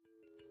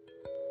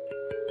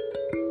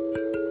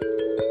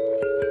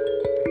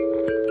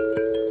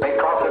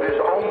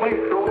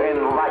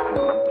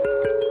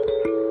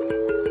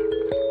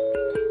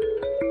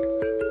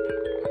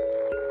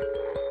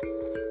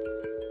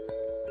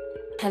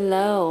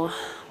Hello,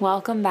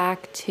 welcome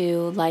back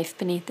to Life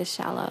Beneath the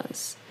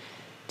Shallows.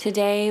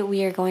 Today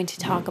we are going to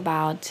talk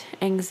about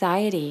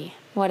anxiety.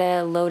 What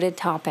a loaded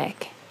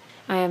topic.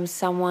 I am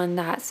someone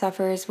that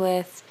suffers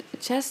with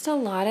just a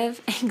lot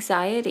of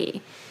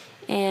anxiety.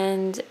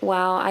 And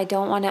while I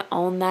don't want to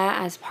own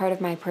that as part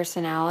of my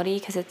personality,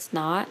 because it's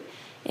not,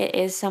 it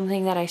is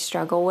something that I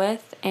struggle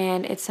with,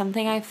 and it's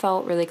something I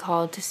felt really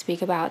called to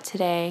speak about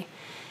today.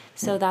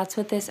 So that's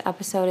what this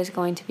episode is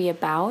going to be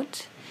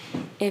about.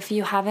 If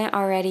you haven't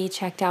already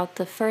checked out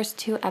the first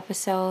 2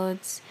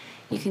 episodes,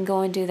 you can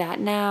go and do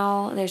that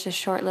now. There's a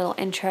short little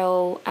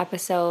intro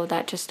episode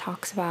that just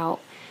talks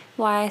about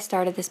why I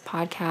started this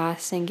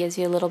podcast and gives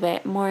you a little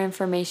bit more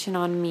information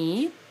on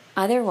me.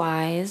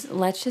 Otherwise,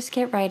 let's just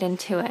get right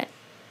into it.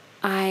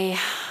 I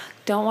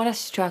don't want to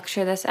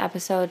structure this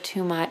episode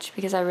too much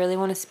because I really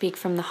want to speak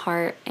from the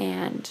heart,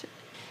 and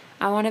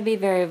I want to be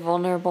very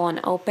vulnerable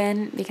and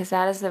open because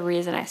that is the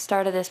reason I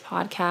started this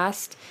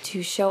podcast,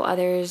 to show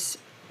others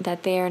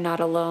that they are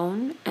not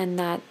alone and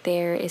that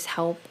there is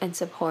help and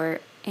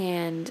support,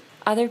 and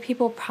other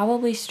people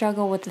probably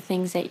struggle with the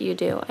things that you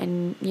do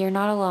and you're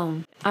not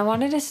alone. I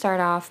wanted to start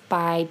off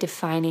by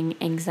defining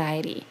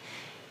anxiety.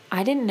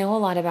 I didn't know a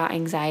lot about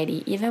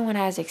anxiety even when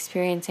I was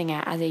experiencing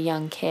it as a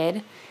young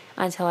kid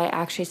until I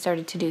actually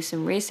started to do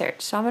some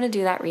research. So I'm going to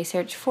do that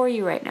research for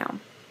you right now.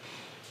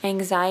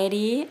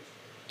 Anxiety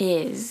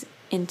is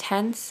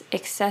intense,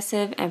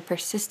 excessive, and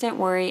persistent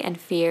worry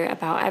and fear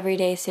about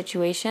everyday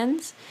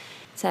situations.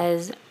 It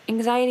says,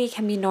 anxiety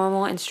can be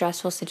normal in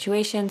stressful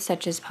situations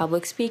such as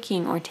public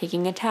speaking or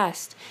taking a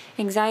test.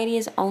 Anxiety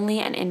is only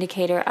an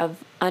indicator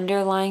of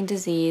underlying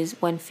disease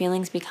when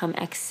feelings become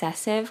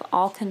excessive,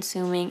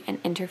 all-consuming, and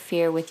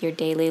interfere with your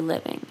daily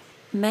living.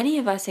 Many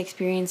of us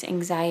experience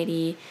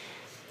anxiety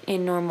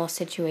in normal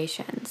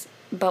situations,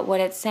 but what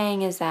it's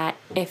saying is that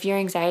if your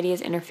anxiety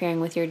is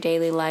interfering with your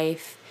daily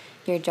life,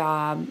 your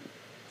job,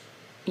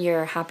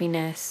 your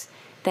happiness,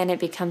 then it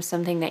becomes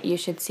something that you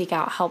should seek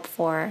out help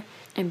for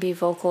and be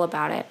vocal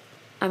about it.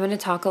 I'm going to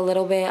talk a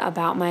little bit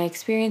about my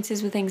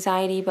experiences with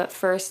anxiety, but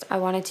first I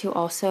wanted to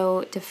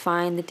also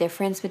define the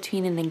difference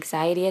between an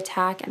anxiety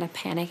attack and a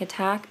panic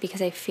attack,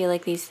 because I feel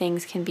like these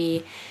things can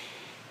be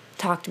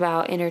talked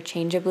about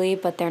interchangeably,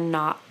 but they're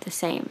not the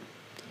same.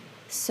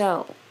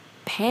 So,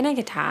 panic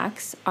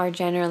attacks are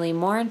generally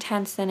more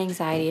intense than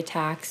anxiety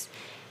attacks.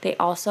 They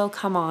also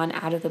come on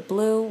out of the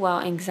blue,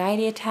 while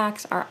anxiety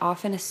attacks are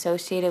often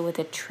associated with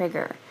a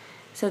trigger.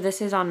 So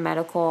this is on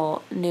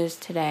Medical News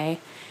Today.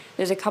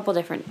 There's a couple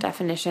different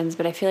definitions,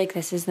 but I feel like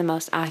this is the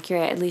most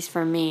accurate, at least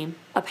for me.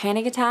 A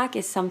panic attack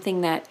is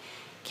something that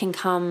can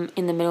come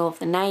in the middle of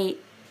the night,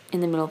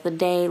 in the middle of the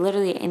day,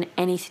 literally in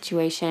any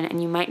situation,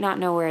 and you might not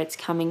know where it's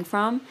coming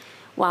from,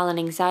 while an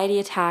anxiety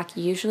attack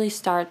usually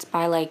starts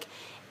by like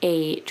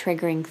a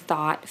triggering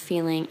thought,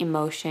 feeling,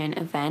 emotion,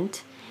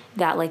 event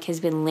that like has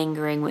been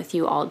lingering with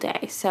you all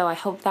day. So I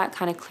hope that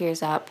kind of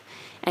clears up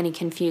any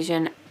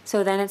confusion.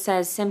 So then it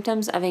says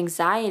symptoms of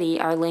anxiety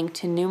are linked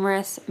to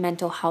numerous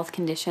mental health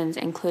conditions,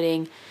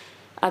 including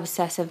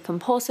obsessive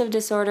compulsive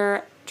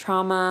disorder,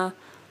 trauma,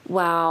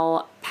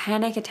 while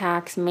panic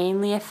attacks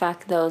mainly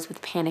affect those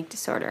with panic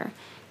disorder,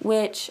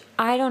 which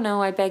I don't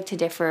know, I beg to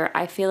differ.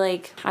 I feel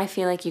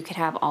like you could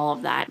have all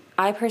of that.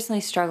 I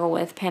personally struggle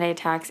with panic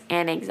attacks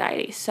and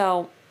anxiety.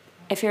 So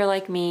if you're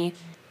like me,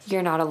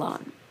 you're not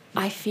alone.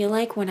 I feel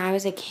like when I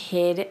was a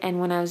kid and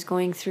when I was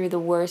going through the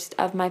worst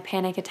of my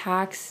panic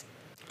attacks,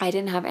 I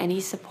didn't have any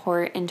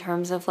support in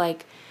terms of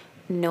like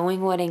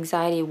knowing what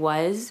anxiety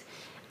was.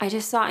 I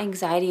just thought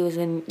anxiety was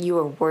when you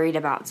were worried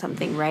about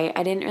something, right?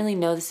 I didn't really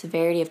know the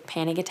severity of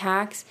panic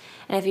attacks.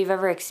 And if you've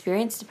ever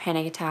experienced a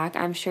panic attack,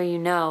 I'm sure you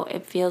know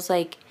it feels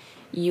like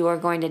you are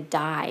going to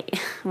die,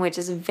 which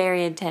is a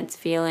very intense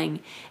feeling.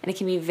 And it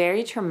can be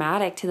very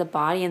traumatic to the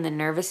body and the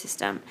nervous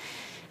system.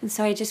 And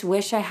so I just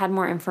wish I had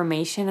more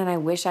information, and I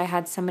wish I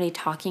had somebody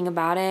talking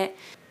about it.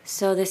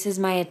 So this is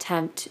my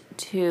attempt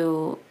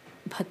to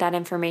put that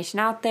information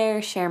out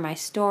there, share my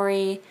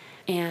story,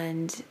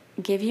 and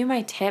give you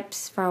my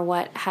tips for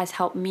what has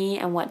helped me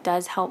and what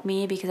does help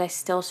me, because I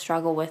still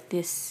struggle with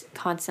this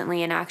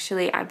constantly. And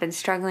actually, I've been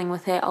struggling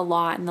with it a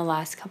lot in the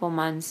last couple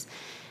months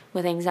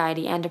with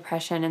anxiety and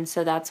depression. And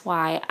so that's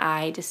why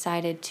I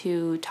decided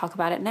to talk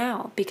about it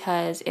now,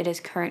 because it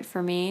is current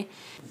for me.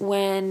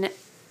 When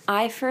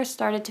I first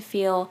started to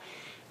feel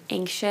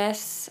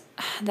anxious,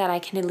 that I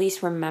can at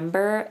least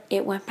remember,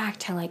 it went back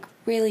to like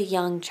really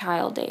young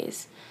child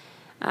days.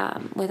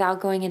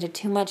 Without going into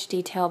too much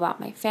detail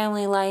about my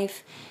family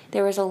life,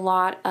 there was a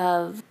lot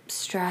of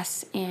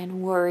stress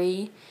and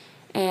worry,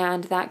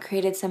 and that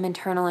created some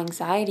internal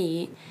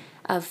anxiety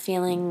of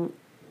feeling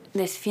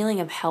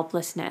of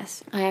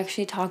helplessness. I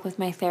actually talked with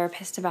my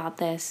therapist about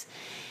this,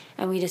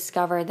 and we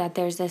discovered that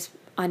there's this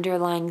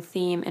underlying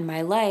theme in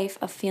my life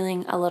of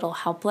feeling a little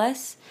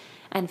helpless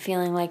and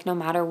feeling like no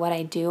matter what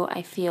I do,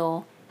 I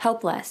feel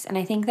helpless. And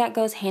I think that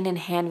goes hand in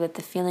hand with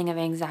the feeling of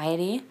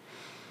anxiety.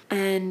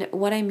 And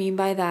what I mean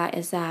by that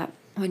is that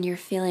when you're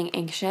feeling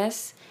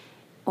anxious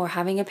or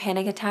having a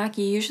panic attack,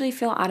 you usually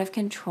feel out of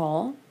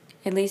control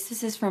At least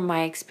this is from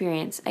my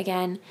experience.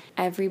 Again,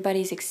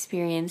 everybody's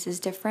experience is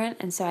different,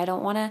 and so I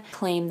don't want to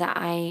claim that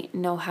I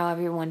know how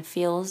everyone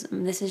feels.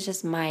 This is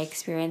just my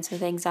experience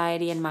with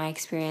anxiety and my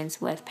experience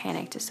with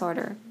panic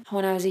disorder.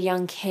 When I was a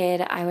young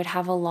kid, I would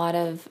have a lot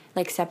of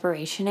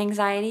separation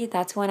anxiety.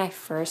 That's when I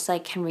first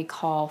can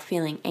recall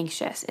feeling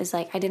anxious. Is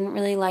I didn't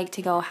really like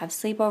to go have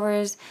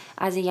sleepovers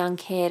as a young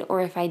kid,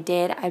 or if I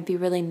did, I'd be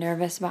really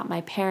nervous about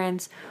my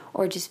parents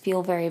or just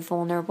feel very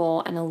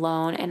vulnerable and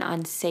alone and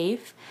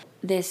unsafe.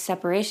 This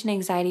separation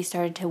anxiety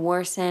started to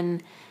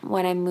worsen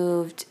when I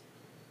moved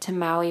to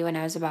Maui when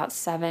I was about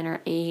 7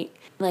 or 8.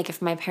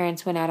 If my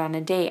parents went out on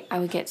a date, I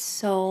would get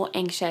so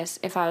anxious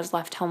if I was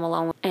left home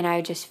alone, and I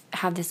would just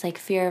have this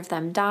fear of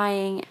them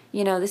dying.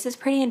 This is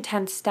pretty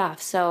intense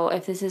stuff. So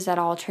if this is at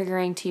all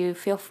triggering to you,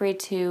 feel free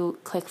to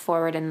click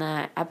forward in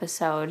the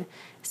episode,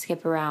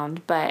 skip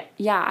around. But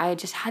yeah, I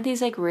just had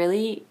these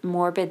really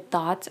morbid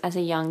thoughts as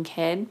a young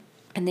kid,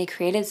 and they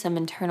created some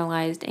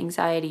internalized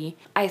anxiety.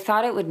 I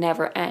thought it would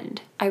never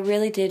end. I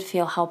really did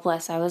feel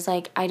helpless. I was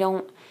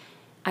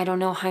I don't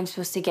know how I'm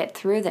supposed to get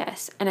through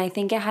this. And I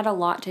think it had a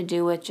lot to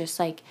do with just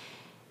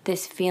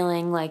this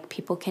feeling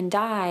people can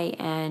die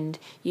and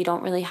you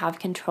don't really have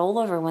control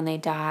over when they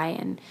die.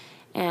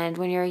 And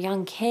when you're a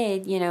young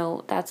kid,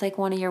 that's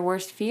one of your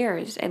worst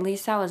fears. At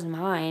least that was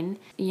mine,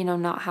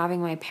 not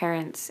having my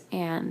parents.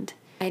 And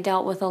I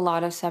dealt with a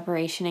lot of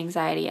separation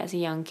anxiety as a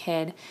young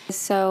kid.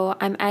 So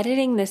I'm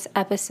editing this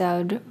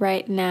episode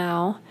right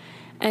now,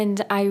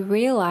 and I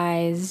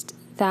realized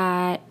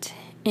that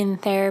in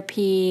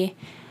therapy,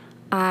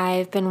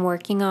 I've been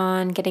working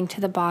on getting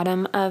to the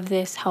bottom of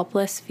this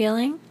helpless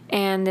feeling.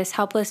 And this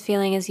helpless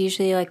feeling is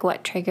usually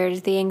what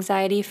triggers the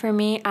anxiety for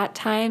me at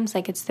times.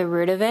 It's the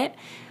root of it.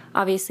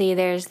 Obviously,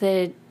 there's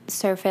the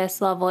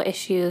surface level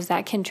issues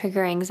that can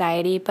trigger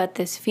anxiety, but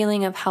this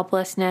feeling of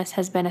helplessness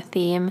has been a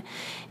theme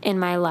in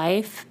my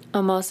life,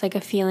 almost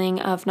a feeling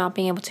of not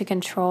being able to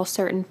control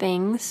certain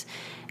things,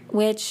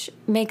 which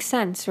makes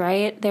sense,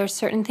 right? There's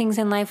certain things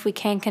in life we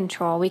can't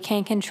control. We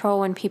can't control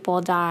when people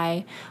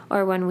die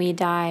or when we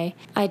die.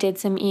 I did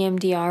some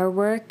EMDR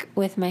work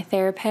with my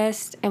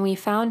therapist, and we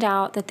found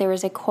out that there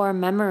was a core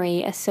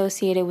memory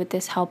associated with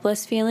this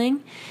helpless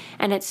feeling,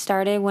 and it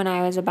started when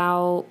I was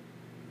about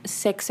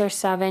 6 or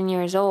 7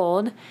 years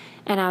old,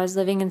 and I was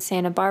living in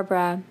Santa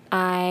Barbara.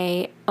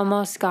 I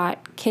almost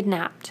got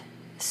kidnapped.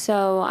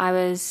 So I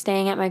was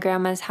staying at my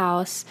grandma's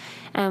house,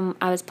 and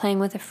I was playing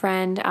with a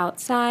friend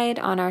outside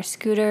on our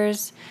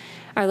scooters,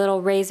 our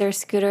little Razor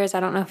scooters. I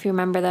don't know if you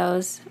remember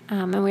those.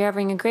 And we were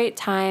having a great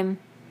time.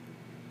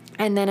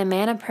 And then a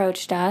man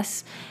approached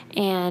us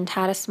and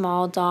had a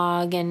small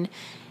dog and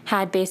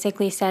had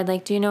basically said,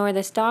 do you know where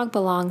this dog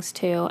belongs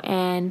to?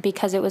 And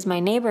because it was my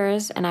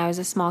neighbor's and I was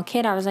a small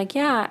kid, I was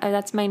yeah,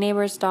 that's my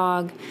neighbor's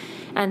dog.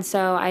 And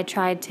so I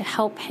tried to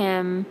help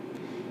him.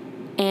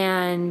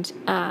 And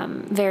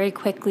very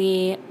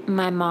quickly,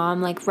 my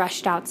mom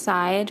rushed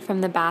outside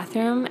from the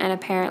bathroom, and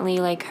apparently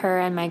her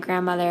and my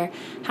grandmother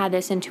had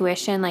this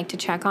intuition to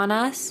check on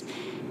us,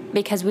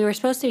 because we were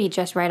supposed to be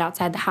just right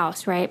outside the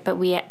house, right? But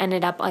we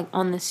ended up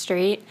on the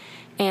street,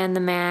 and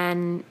the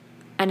man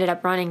ended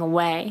up running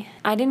away.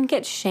 I didn't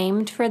get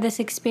shamed for this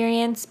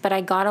experience, but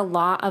I got a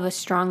lot of a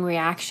strong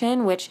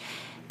reaction, which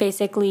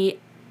basically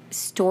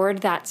stored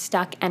that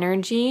stuck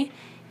energy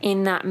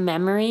in that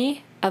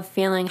memory of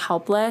feeling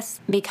helpless.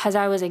 Because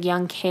I was a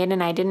young kid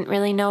and I didn't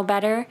really know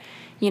better,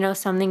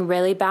 something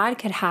really bad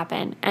could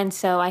happen. And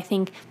so I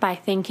think by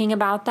thinking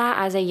about that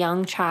as a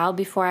young child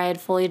before I had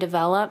fully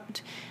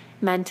developed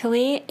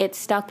mentally, it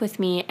stuck with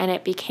me, and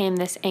it became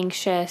this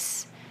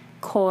anxious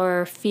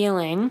core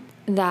feeling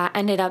that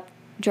ended up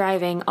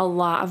driving a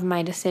lot of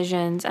my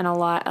decisions and a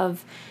lot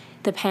of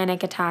the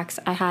panic attacks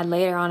I had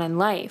later on in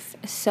life.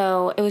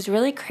 So it was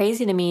really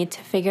crazy to me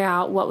to figure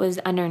out what was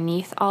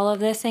underneath all of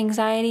this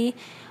anxiety.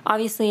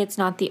 Obviously, it's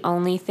not the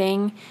only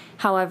thing.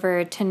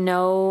 However, to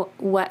know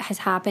what has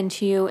happened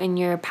to you in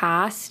your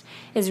past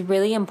is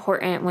really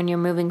important when you're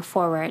moving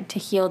forward, to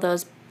heal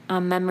those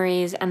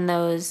memories and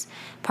those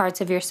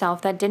parts of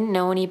yourself that didn't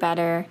know any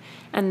better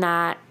and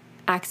that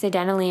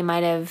accidentally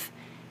might have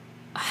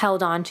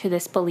held on to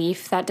this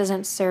belief that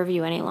doesn't serve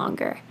you any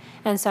longer.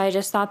 And so I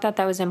just thought that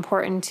was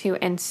important to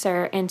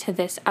insert into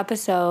this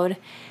episode,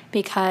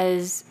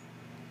 because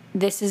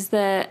this is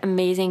the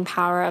amazing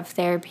power of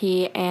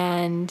therapy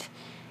and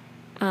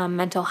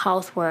mental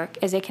health work,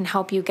 is it can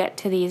help you get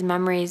to these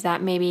memories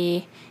that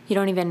maybe you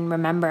don't even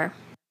remember.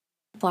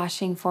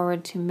 Flashing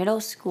forward to middle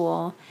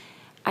school,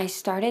 I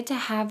started to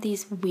have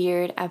these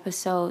weird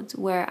episodes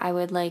where I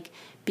would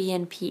be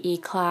in PE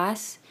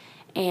class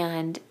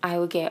and I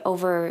would get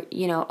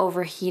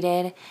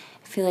overheated,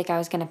 feel like I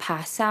was going to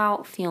pass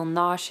out, feel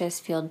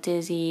nauseous, feel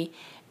dizzy,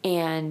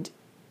 and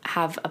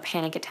have a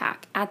panic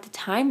attack. At the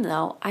time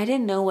though, I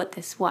didn't know what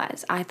this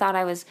was. I thought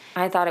it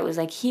was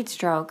like heat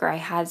stroke, or I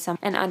had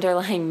an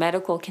underlying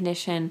medical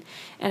condition,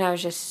 and I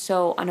was just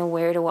so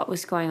unaware to what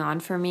was going on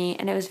for me.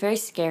 And it was very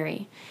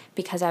scary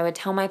because I would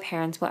tell my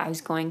parents what I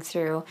was going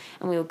through,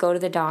 and we would go to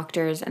the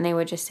doctors and they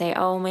would just say,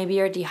 "Oh, maybe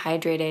you're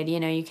dehydrated,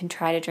 you can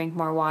try to drink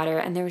more water."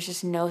 And there was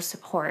just no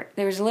support.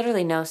 There was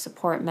literally no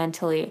support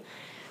mentally,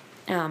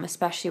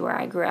 especially where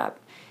I grew up.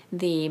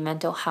 The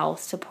mental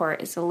health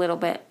support is a little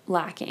bit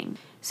lacking.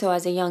 So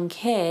as a young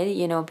kid,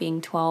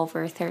 being 12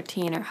 or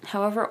 13 or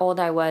however old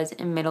I was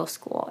in middle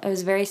school, it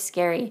was very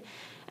scary,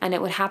 and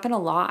it would happen a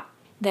lot.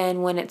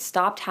 Then when it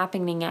stopped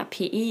happening at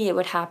PE, it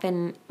would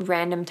happen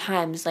random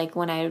times, like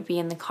when I would be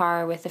in the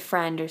car with a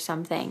friend or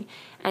something,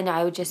 and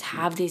I would just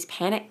have these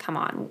panic come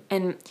on.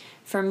 And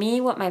for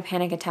me, what my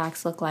panic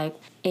attacks look like,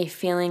 a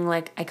feeling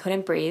like I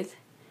couldn't breathe,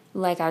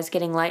 like I was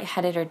getting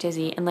lightheaded or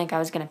dizzy, and like I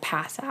was going to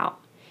pass out.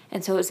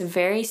 And so it was a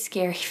very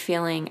scary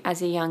feeling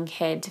as a young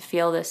kid to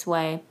feel this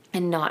way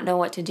and not know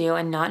what to do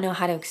and not know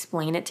how to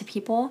explain it to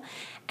people.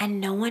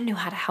 And no one knew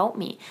how to help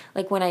me.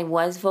 Like when I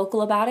was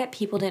vocal about it,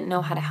 people didn't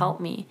know how to help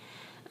me.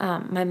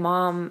 My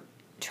mom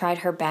tried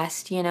her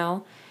best,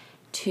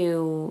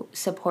 to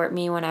support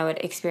me when I would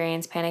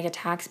experience panic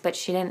attacks, but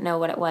she didn't know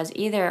what it was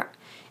either.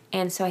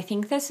 And so I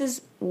think this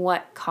is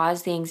what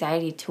caused the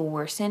anxiety to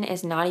worsen,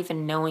 is not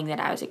even knowing that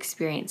I was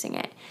experiencing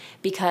it.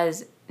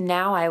 Because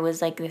now I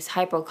was like this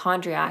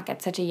hypochondriac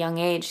at such a young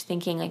age,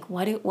 thinking like,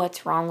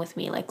 what's wrong with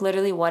me? Like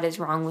literally, what is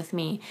wrong with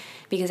me?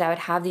 Because I would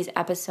have these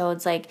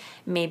episodes like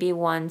maybe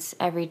once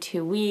every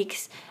 2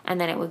 weeks, and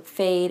then it would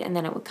fade, and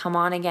then it would come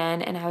on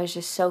again. And I was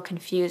just so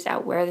confused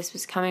at where this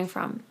was coming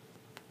from.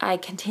 I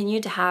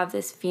continued to have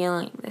this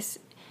feeling, this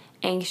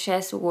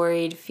anxious,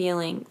 worried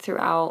feeling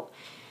throughout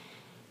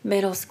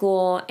middle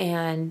school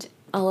and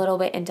a little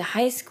bit into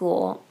high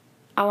school.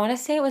 I want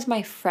to say it was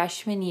my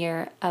freshman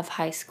year of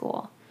high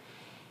school.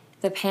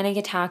 The panic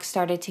attacks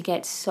started to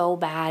get so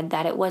bad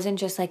that it wasn't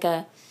just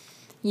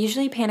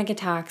usually panic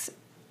attacks,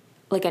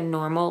 like a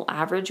normal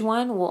average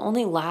one, will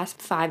only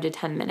last 5 to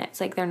 10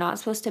 minutes. Like they're not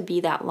supposed to be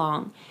that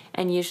long.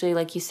 And usually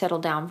like you settle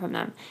down from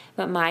them.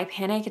 But my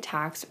panic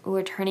attacks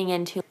were turning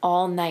into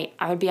all night.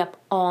 I would be up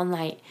all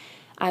night.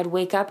 I'd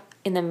wake up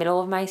in the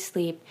middle of my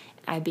sleep.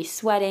 I'd be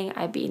sweating.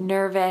 I'd be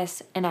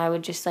nervous. And I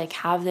would just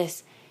have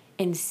this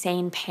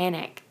insane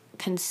panic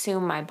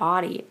consume my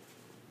body.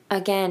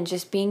 Again,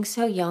 just being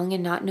so young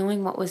and not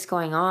knowing what was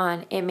going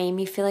on, it made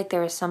me feel like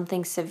there was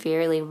something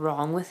severely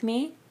wrong with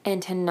me. And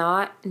to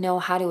not know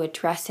how to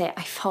address it,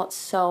 I felt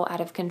so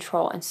out of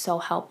control and so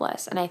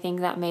helpless. And I think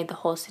that made the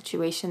whole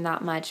situation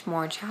that much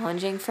more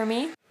challenging for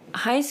me.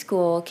 High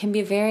school can be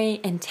a very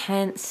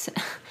intense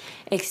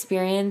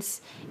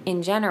experience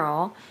in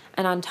general.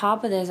 And on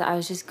top of this, I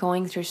was just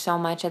going through so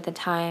much at the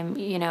time.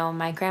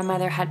 My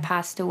grandmother had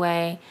passed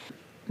away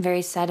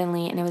very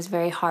suddenly, and it was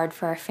very hard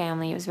for our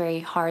family. It was a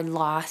very hard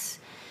loss.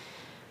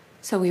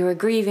 So we were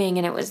grieving,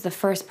 and it was the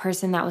first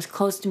person that was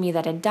close to me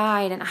that had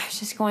died, and I was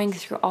just going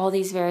through all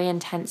these very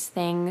intense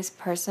things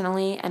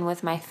personally and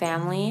with my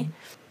family.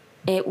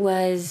 It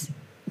was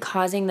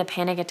causing the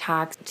panic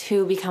attacks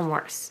to become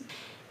worse.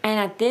 And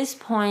at this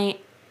point,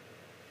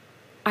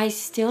 I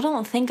still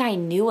don't think I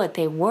knew what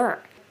they were.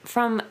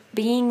 From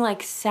being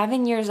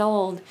 7 years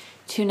old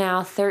to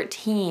now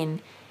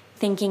 13,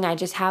 thinking I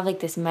just have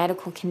this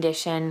medical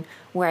condition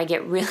where I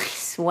get really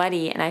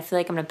sweaty and I feel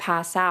like I'm going to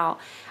pass out.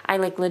 I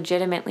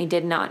legitimately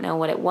did not know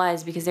what it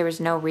was because there was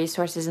no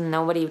resources and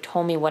nobody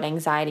told me what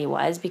anxiety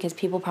was, because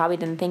people probably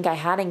didn't think I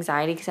had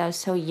anxiety because I was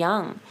so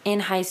young. In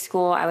high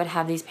school, I would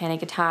have these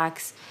panic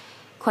attacks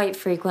quite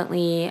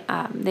frequently.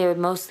 They would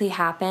mostly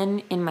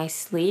happen in my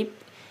sleep,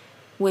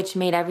 which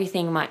made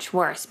everything much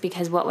worse,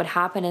 because what would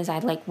happen is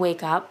I'd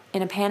wake up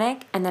in a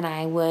panic and then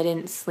I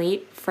wouldn't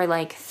sleep for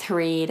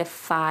 3 to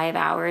 5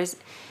 hours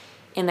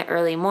in the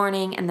early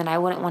morning, and then I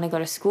wouldn't want to go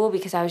to school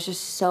because I was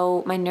just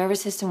my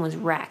nervous system was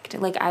wrecked.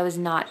 I was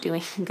not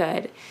doing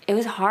good. It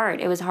was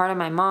hard. It was hard on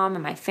my mom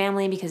and my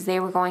family because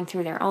they were going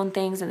through their own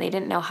things and they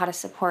didn't know how to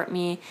support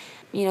me.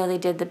 They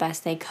did the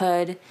best they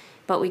could,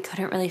 but we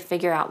couldn't really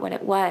figure out what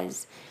it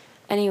was.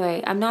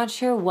 Anyway, I'm not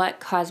sure what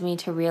caused me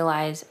to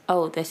realize,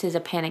 oh, this is a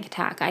panic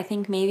attack. I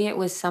think maybe it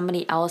was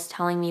somebody else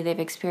telling me they've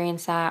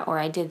experienced that, or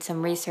I did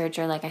some research,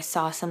 or I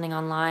saw something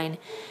online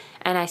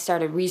and I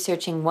started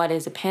researching what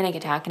is a panic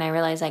attack, and I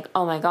realized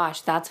oh my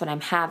gosh, that's what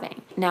I'm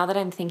having. Now that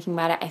I'm thinking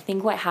about it, I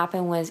think what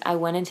happened was I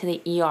went into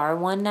the ER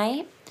one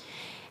night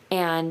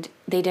and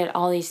they did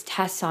all these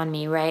tests on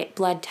me, right?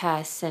 Blood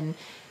tests and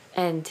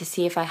to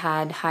see if I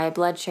had high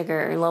blood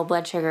sugar or low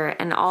blood sugar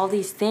and all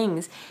these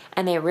things.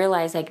 And they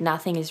realized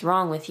nothing is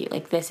wrong with you.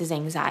 This is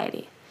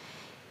anxiety.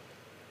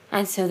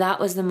 And so that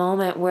was the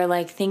moment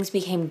where things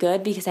became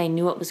good because I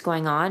knew what was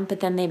going on,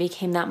 but then they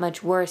became that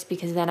much worse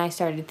because then I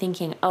started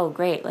thinking, oh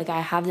great,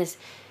 I have this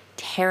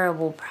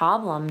terrible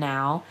problem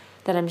now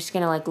that I'm just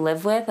gonna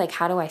live with.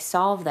 How do I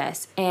solve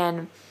this?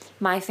 And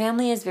my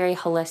family is very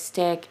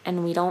holistic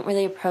and we don't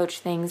really approach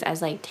things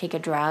as take a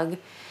drug.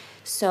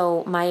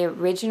 So my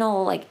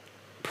original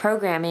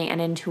programming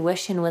and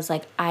intuition was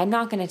like, I'm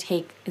not going to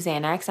take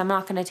Xanax. I'm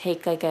not going to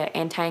take like an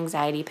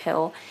anti-anxiety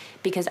pill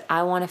because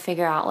I want to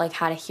figure out like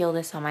how to heal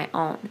this on my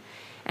own.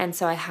 And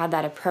so I had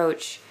that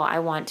approach. I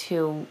want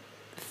to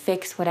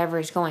fix whatever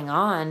is going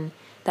on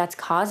that's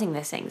causing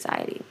this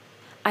anxiety.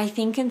 I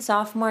think in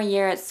sophomore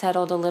year it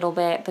settled a little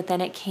bit, but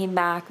then it came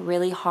back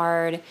really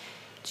hard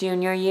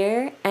junior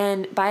year.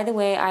 And by the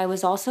way, I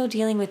was also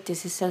dealing with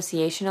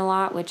disassociation a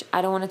lot, which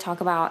I don't want to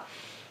talk about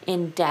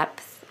in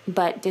depth,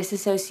 but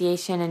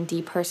disassociation and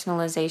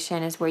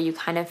depersonalization is where you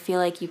kind of feel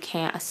like you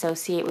can't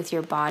associate with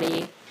your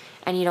body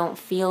and you don't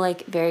feel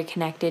like very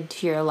connected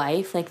to your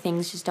life. Like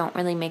things just don't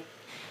really make,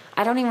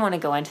 I don't even want to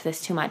go into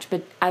this too much,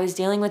 but I was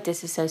dealing with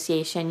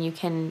disassociation. You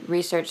can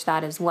research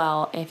that as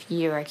well if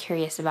you are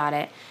curious about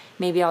it.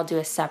 Maybe I'll do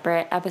a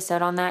separate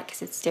episode on that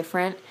because it's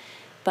different.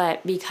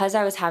 But because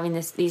I was having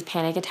these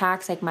panic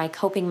attacks, like my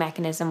coping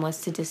mechanism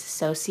was to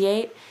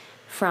disassociate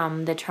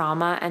from the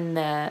trauma and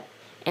the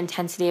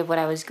intensity of what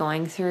I was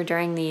going through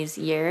during these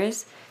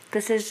years.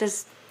 This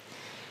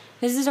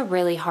is a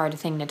really hard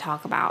thing to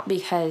talk about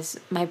because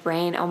my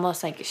brain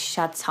almost like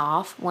shuts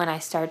off when I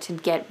start to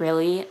get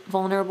really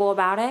vulnerable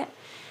about it.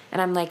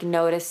 And I'm like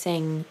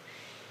noticing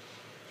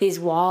these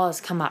walls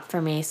come up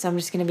for me. So I'm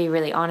just going to be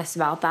really honest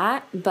about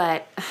that.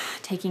 But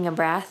taking a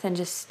breath and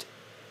just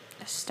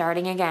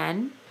starting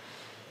again.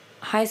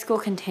 High school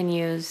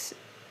continues.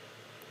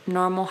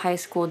 Normal high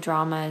school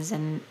dramas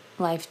and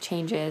life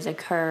changes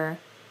occur.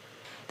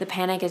 The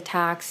panic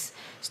attacks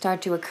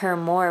start to occur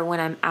more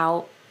when I'm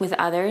out with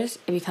others.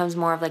 It becomes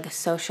more of like a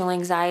social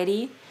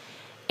anxiety,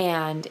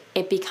 and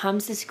it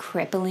becomes this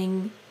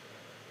crippling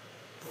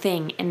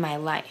thing in my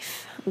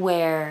life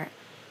where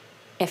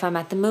if I'm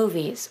at the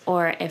movies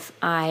or if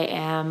I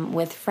am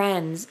with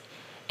friends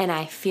and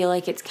I feel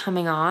like it's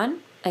coming on,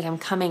 like I'm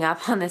coming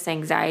up on this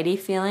anxiety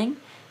feeling,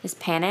 this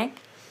panic,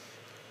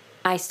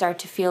 I start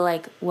to feel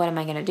like, what am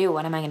I going to do?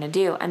 What am I going to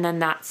do? And then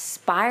that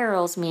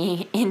spirals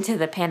me into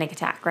the panic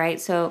attack,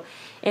 right? So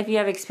if you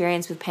have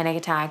experience with panic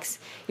attacks,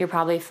 you're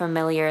probably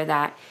familiar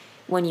that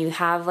when you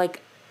have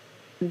like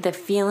the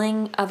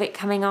feeling of it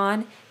coming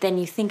on, then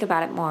you think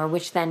about it more,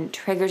 which then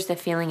triggers the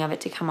feeling of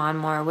it to come on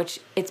more, which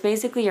it's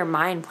basically your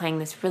mind playing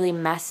this really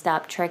messed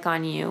up trick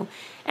on you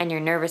and your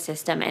nervous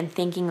system and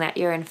thinking that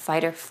you're in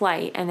fight or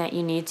flight and that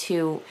you need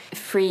to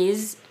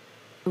freeze,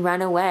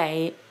 run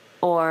away,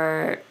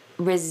 or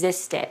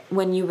resist it.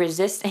 When you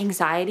resist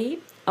anxiety,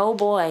 oh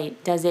boy,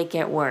 does it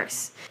get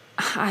worse.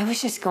 I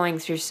was just going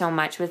through so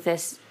much with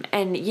this,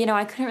 and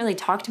I couldn't really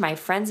talk to my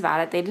friends about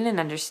it. They didn't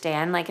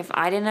understand. Like if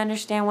I didn't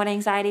understand what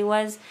anxiety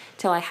was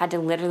till I had to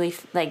literally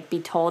like be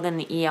told in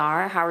the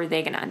ER, how are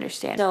they going to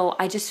understand? So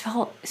I just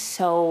felt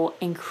so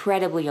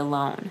incredibly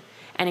alone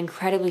and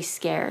incredibly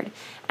scared.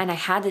 And I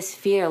had this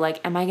fear,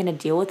 like, am I going to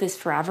deal with this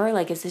forever?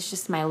 Like, is this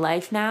just my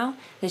life now?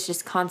 There's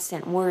just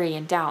constant worry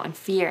and doubt and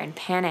fear and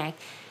panic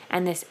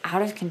and this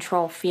out of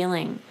control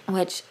feeling,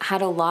 which had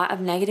a lot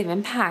of negative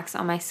impacts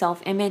on my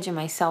self-image and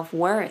my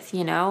self-worth,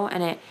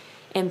 and it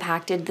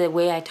impacted the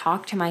way I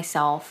talked to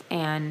myself,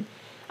 and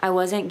I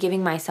wasn't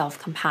giving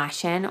myself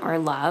compassion or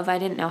love. I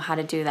didn't know how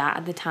to do that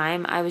at the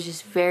time. I was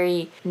just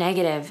very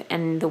negative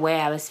in the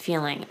way I was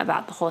feeling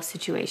about the whole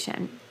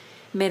situation.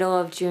 Middle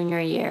of junior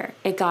year,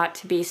 it got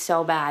to be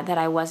so bad that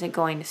I wasn't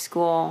going to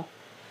school.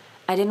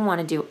 I didn't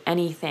want to do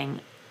anything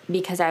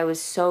because I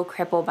was so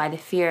crippled by the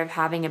fear of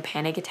having a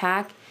panic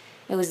attack.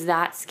 It was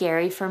that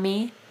scary for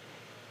me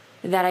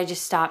that I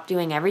just stopped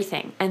doing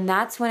everything. And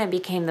that's when it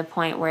became the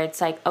point where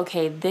it's like,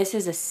 okay, this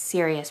is a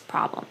serious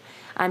problem.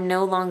 I'm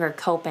no longer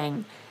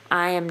coping.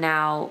 I am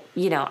now,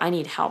 I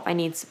need help. I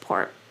need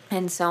support.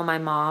 And so my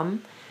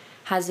mom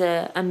has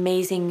an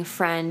amazing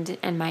friend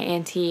and my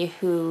auntie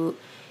who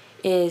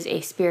is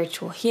a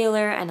spiritual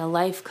healer and a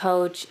life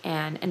coach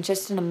and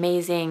just an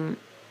amazing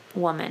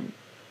woman.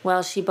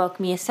 Well, she booked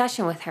me a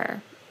session with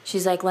her.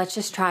 She's like, let's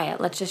just try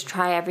it. Let's just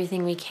try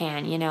everything we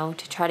can,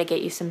 to try to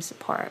get you some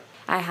support.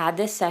 I had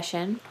this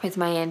session with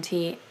my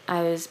auntie.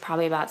 I was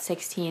probably about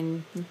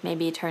 16,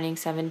 maybe turning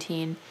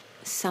 17.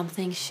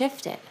 Something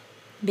shifted.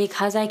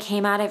 Because I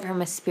came at it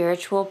from a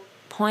spiritual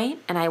point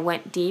and I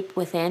went deep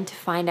within to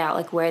find out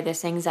like where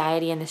this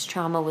anxiety and this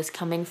trauma was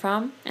coming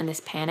from and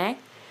this panic,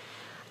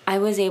 I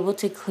was able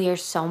to clear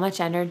so much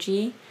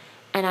energy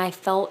and I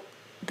felt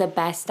the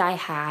best I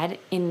had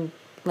in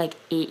like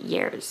 8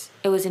 years.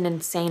 It was an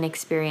insane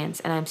experience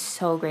and I'm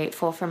so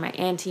grateful for my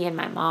auntie and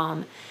my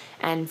mom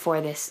and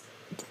for this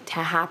to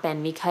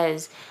happen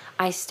because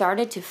I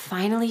started to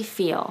finally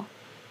feel.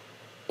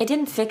 It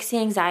didn't fix the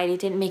anxiety, it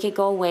didn't make it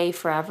go away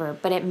forever,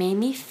 but it made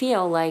me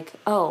feel like,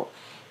 oh,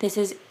 this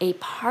is a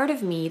part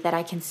of me that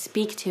I can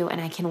speak to and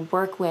I can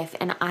work with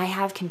and I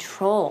have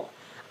control.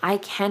 I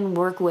can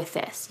work with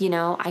this,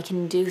 I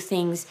can do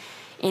things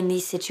in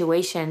these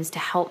situations to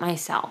help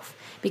myself.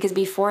 Because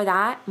before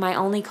that, my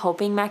only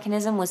coping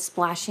mechanism was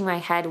splashing my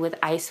head with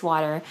ice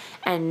water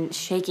and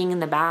shaking in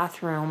the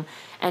bathroom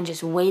and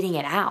just waiting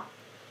it out.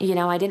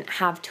 I didn't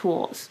have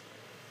tools.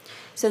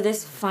 So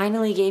this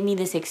finally gave me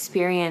this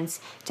experience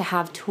to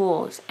have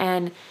tools.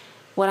 And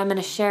what I'm going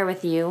to share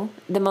with you,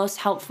 the most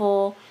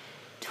helpful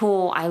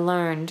tool I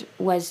learned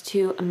was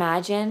to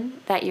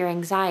imagine that your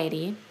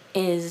anxiety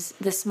is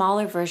the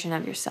smaller version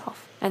of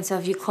yourself. And so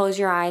if you close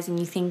your eyes and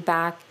you think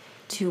back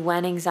to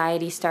when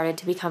anxiety started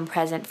to become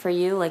present for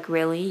you, like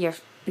really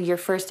your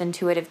first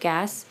intuitive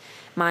guess,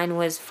 mine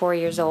was 4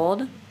 years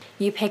old.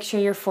 You picture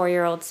your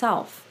 4-year-old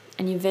self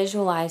and you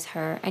visualize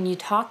her and you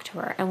talk to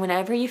her. And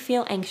whenever you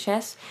feel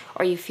anxious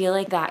or you feel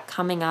like that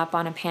coming up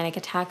on a panic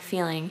attack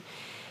feeling,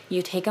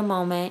 you take a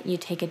moment, you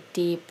take a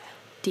deep,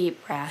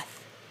 deep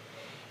breath,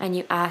 and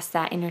you ask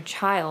that inner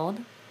child,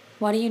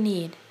 what do you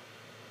need?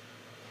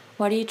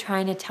 What are you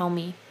trying to tell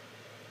me?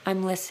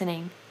 I'm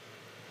listening.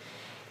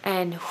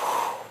 And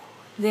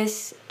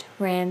this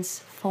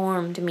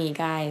transformed me,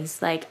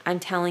 guys. Like, I'm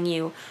telling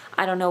you,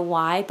 I don't know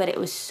why, but it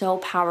was so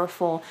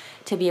powerful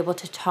to be able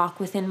to talk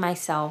within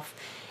myself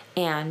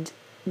and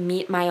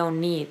meet my own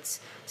needs.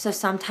 So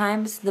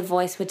sometimes the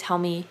voice would tell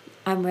me,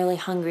 I'm really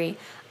hungry.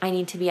 I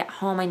need to be at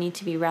home. I need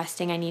to be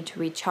resting. I need to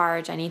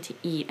recharge. I need to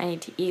eat. I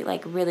need to eat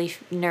like really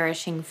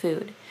nourishing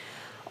food.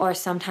 Or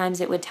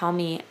sometimes it would tell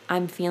me,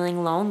 I'm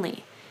feeling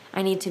lonely.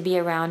 I need to be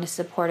around a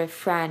supportive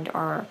friend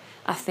or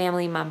a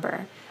family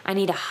member. I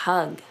need a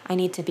hug. I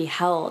need to be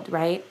held,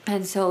 right?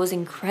 And so it was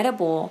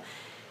incredible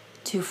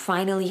to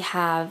finally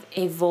have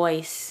a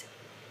voice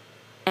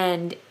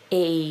and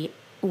a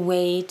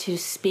way to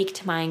speak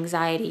to my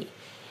anxiety.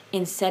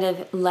 Instead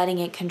of letting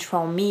it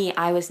control me,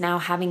 I was now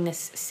having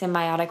this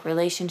symbiotic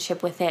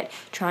relationship with it,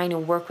 trying to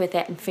work with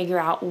it and figure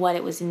out what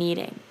it was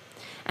needing.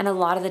 And a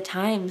lot of the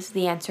times,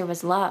 the answer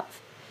was love.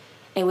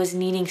 It was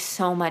needing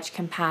so much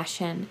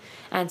compassion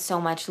and so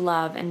much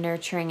love and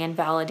nurturing and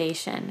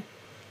validation.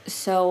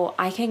 So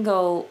I can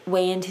go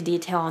way into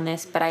detail on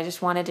this, but I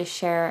just wanted to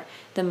share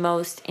the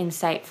most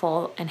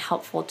insightful and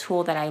helpful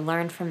tool that I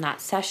learned from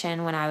that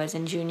session when I was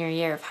in junior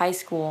year of high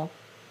school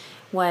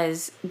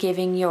was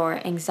giving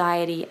your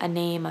anxiety a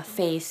name, a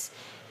face,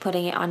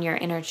 putting it on your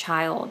inner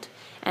child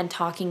and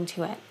talking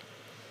to it.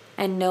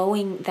 And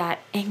knowing that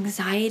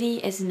anxiety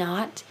is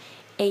not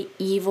a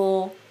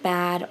evil,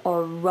 bad,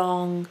 or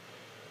wrong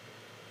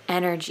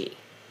energy.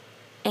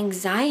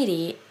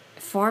 Anxiety,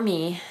 for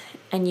me,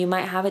 and you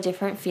might have a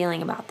different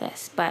feeling about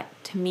this, but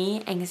to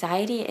me,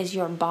 anxiety is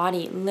your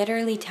body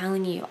literally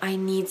telling you, I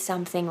need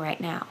something right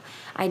now.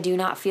 I do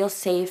not feel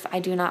safe. I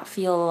do not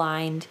feel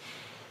aligned.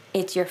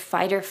 It's your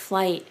fight or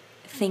flight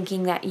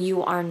thinking that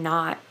you are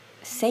not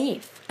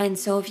safe. And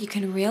so if you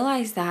can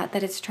realize that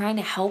it's trying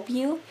to help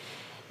you,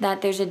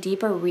 that there's a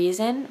deeper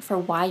reason for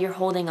why you're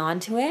holding on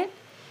to it,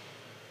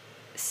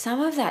 some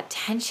of that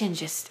tension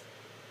just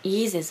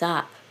eases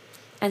up.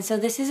 And so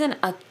this isn't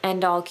an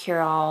end-all,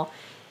 cure-all,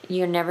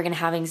 you're never going to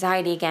have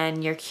anxiety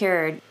again, you're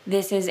cured.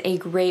 This is a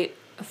great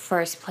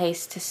first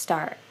place to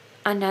start.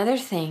 Another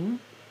thing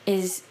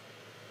is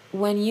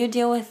when you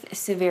deal with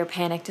severe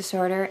panic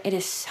disorder, it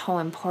is so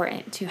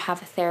important to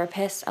have a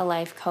therapist, a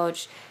life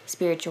coach,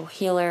 spiritual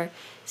healer,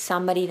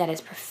 somebody that is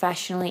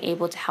professionally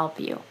able to help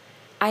you.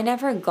 I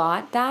never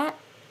got that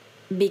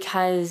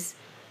because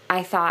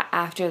I thought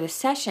after the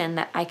session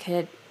that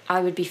I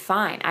would be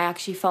fine. I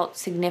actually felt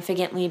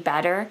significantly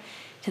better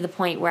to the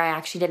point where I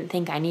actually didn't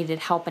think I needed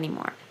help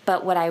anymore.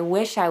 But what I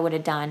wish I would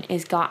have done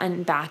is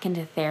gotten back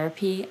into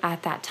therapy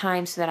at that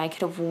time so that I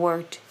could have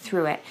worked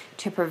through it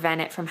to prevent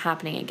it from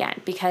happening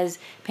again. Because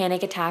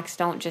panic attacks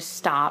don't just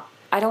stop.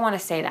 I don't want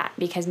to say that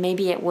because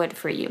maybe it would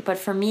for you. But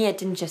for me, it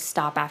didn't just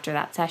stop after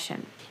that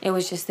session. It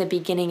was just the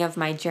beginning of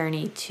my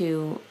journey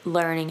to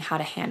learning how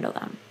to handle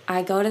them.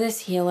 I go to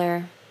this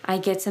healer. I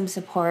get some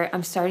support.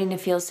 I'm starting to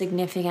feel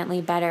significantly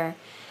better.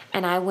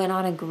 And I went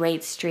on a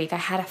great streak. I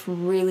had a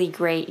really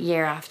great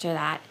year after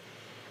that.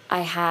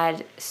 I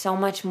had so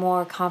much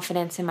more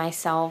confidence in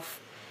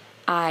myself.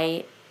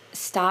 I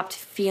stopped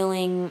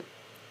feeling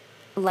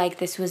like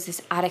this was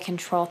this out of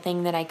control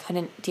thing that I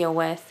couldn't deal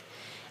with.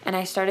 And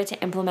I started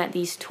to implement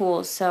these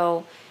tools.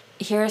 So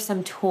here are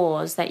some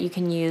tools that you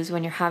can use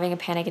when you're having a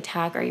panic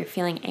attack or you're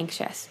feeling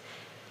anxious.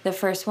 The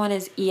first one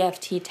is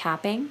EFT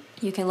tapping.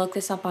 You can look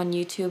this up on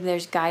YouTube.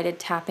 There's guided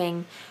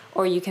tapping,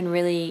 or you can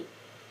really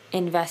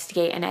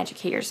investigate and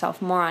educate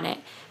yourself more on it.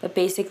 But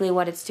basically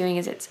what it's doing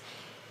is it's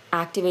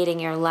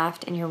activating your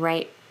left and your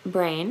right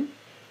brain.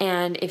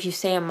 And if you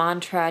say a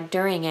mantra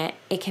during it,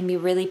 it can be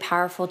really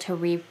powerful to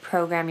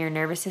reprogram your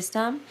nervous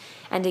system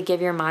and to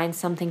give your mind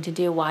something to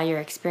do while you're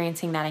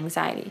experiencing that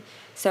anxiety.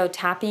 So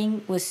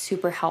tapping was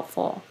super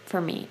helpful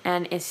for me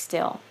and is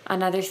still.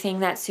 Another thing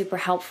that's super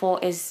helpful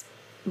is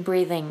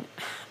breathing.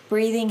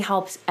 Breathing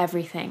helps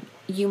everything.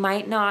 You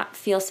might not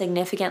feel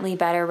significantly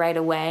better right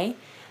away,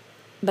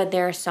 but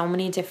there are so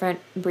many different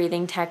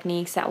breathing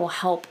techniques that will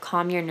help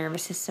calm your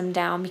nervous system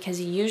down,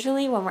 because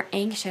usually when we're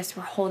anxious,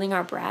 we're holding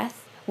our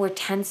breath, we're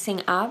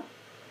tensing up,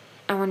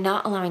 and we're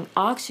not allowing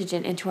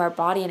oxygen into our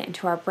body and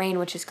into our brain,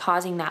 which is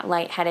causing that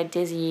lightheaded,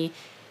 dizzy,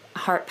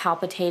 heart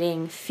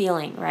palpitating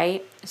feeling,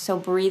 right? So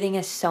breathing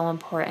is so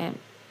important.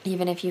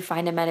 Even if you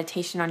find a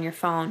meditation on your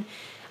phone,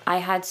 I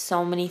had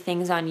so many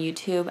things on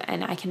YouTube,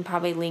 and I can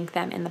probably link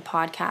them in the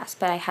podcast,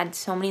 but I had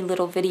so many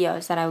little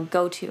videos that I would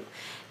go to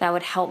that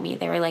would help me.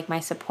 They were like my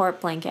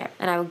support blanket,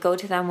 and I would go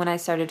to them when I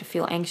started to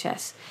feel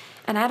anxious.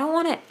 And I don't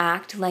want to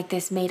act like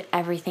this made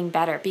everything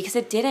better, because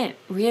it didn't.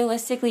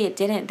 Realistically, it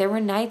didn't. There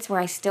were nights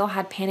where I still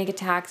had panic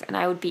attacks and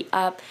I would be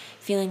up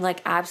feeling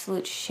like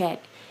absolute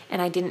shit,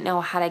 and I didn't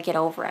know how to get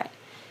over it.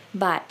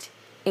 But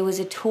it was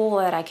a tool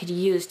that I could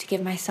use to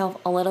give myself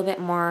a little bit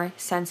more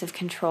sense of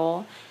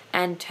control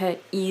and to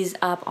ease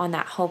up on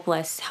that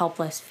hopeless,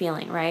 helpless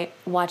feeling, right?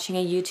 Watching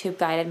a YouTube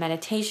guided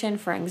meditation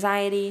for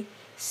anxiety,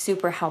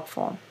 super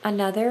helpful.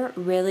 Another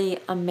really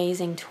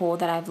amazing tool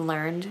that I've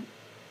learned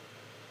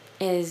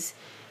is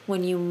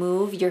when you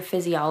move your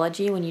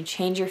physiology, when you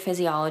change your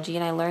physiology,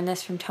 and I learned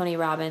this from Tony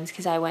Robbins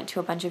because I went to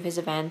a bunch of his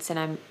events and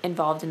I'm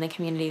involved in the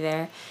community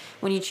there.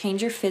 When you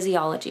change your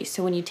physiology,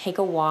 so when you take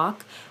a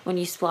walk, when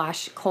you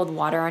splash cold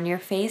water on your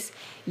face,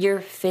 you're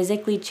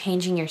physically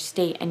changing your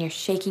state and you're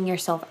shaking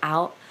yourself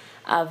out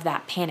of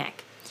that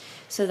panic.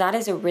 So that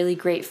is a really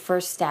great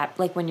first step,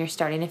 like when you're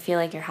starting to feel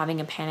like you're having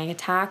a panic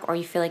attack or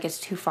you feel like it's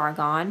too far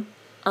gone.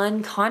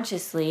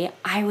 Unconsciously,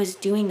 I was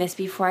doing this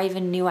before I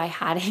even knew I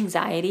had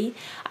anxiety.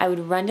 I would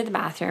run to the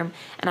bathroom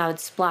and I would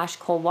splash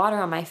cold water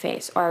on my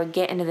face, or I would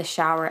get into the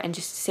shower and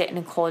just sit in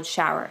a cold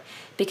shower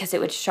because it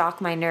would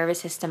shock my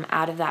nervous system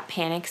out of that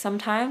panic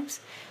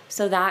sometimes.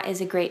 So that is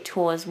a great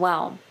tool as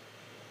well.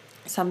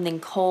 Something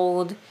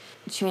cold,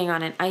 chewing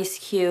on an ice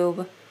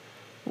cube,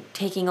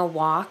 taking a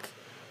walk,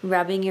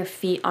 rubbing your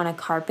feet on a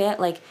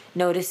carpet, like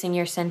noticing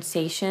your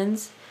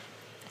sensations.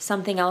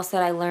 Something else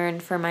that I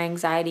learned for my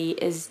anxiety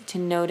is to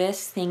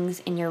notice things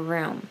in your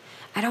room.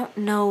 I don't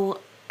know,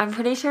 I'm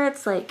pretty sure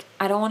it's like,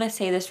 I don't want to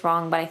say this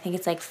wrong, but I think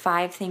it's like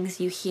 5 things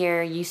you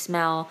hear, you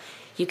smell,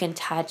 you can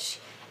touch,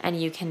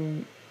 and you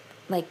can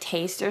like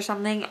taste or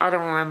something. I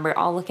don't remember,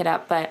 I'll look it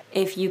up. But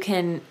if you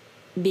can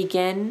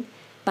begin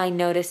by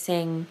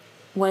noticing,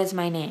 what is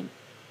my name?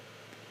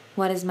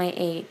 What is my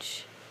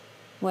age?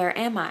 Where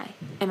am I?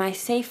 Am I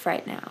safe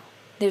right now?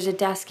 There's a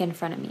desk in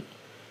front of me.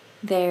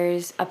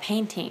 There's a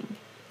painting.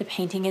 The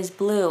painting is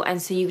blue.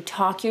 And so you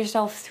talk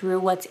yourself through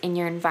what's in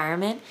your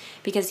environment,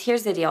 because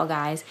here's the deal,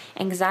 guys.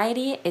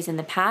 Anxiety is in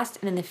the past,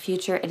 and in the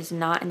future, it is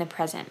not in the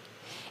present.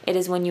 It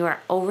is when you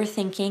are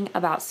overthinking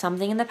about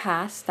something in the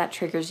past that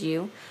triggers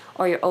you,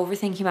 or you're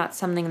overthinking about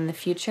something in the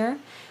future,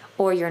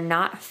 or you're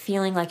not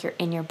feeling like you're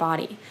in your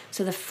body.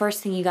 So the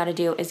first thing you got to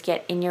do is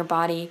get in your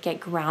body, get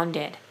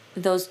grounded.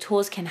 Those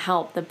tools can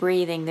help: the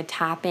breathing, the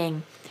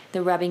tapping,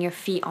 the rubbing your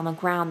feet on the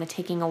ground, the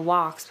taking a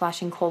walk,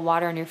 splashing cold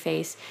water on your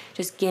face.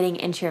 Just getting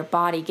into your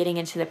body, getting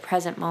into the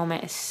present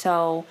moment is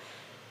so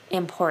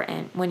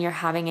important when you're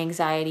having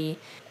anxiety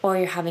or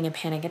you're having a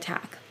panic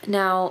attack.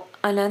 Now,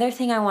 another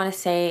thing I want to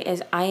say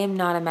is I am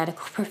not a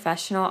medical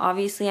professional.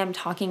 Obviously, I'm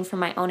talking from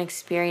my own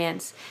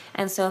experience.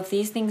 And so if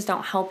these things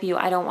don't help you,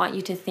 I don't want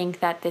you to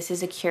think that this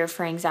is a cure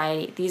for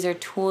anxiety. These are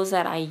tools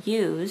that I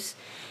use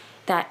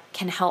that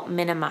can help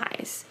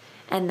minimize,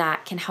 and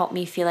that can help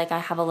me feel like I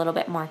have a little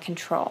bit more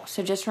control.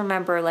 So just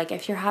remember, like,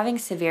 if you're having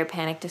severe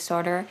panic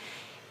disorder,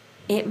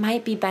 it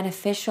might be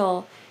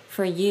beneficial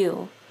for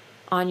you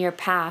on your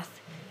path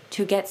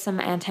to get some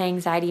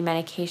anti-anxiety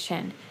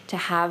medication, to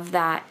have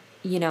that,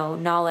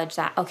 knowledge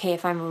that, okay,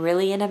 if I'm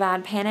really in a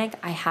bad panic,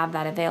 I have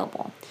that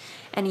available.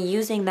 And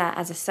using that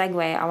as a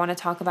segue, I want to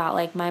talk about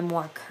like my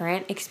more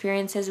current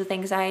experiences with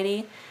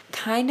anxiety.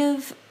 Kind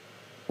of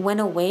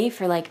went away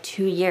for like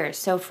 2 years.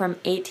 So from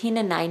 18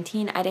 to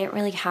 19, I didn't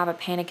really have a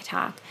panic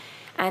attack.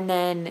 And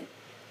then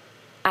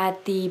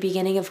at the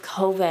beginning of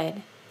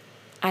COVID,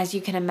 as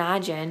you can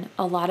imagine,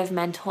 a lot of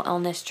mental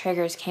illness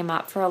triggers came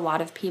up for a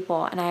lot of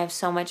people. And I have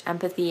so much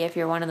empathy if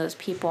you're one of those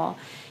people.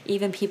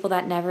 Even people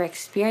that never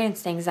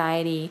experienced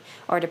anxiety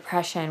or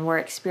depression were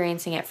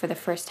experiencing it for the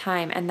first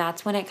time. And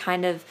that's when it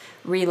kind of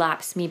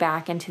relapsed me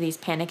back into these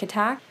panic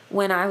attacks.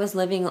 When I was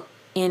living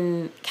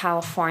in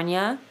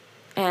California,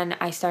 and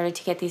I started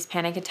to get these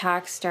panic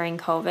attacks during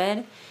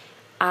COVID,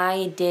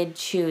 I did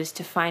choose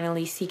to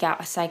finally seek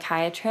out a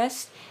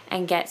psychiatrist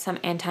and get some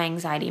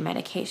anti-anxiety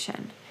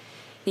medication.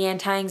 The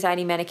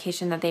anti-anxiety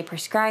medication that they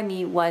prescribed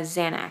me was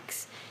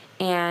Xanax.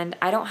 And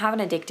I don't have an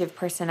addictive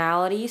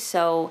personality,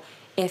 so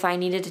if I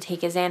needed to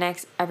take a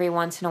Xanax every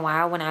once in a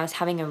while when I was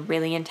having a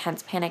really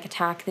intense panic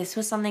attack, this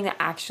was something that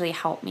actually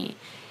helped me.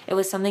 It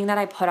was something that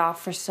I put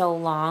off for so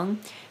long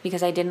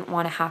because I didn't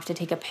want to have to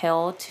take a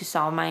pill to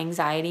solve my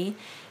anxiety.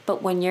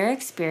 But when you're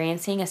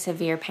experiencing a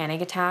severe panic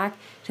attack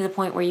to the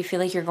point where you feel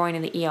like you're going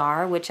to the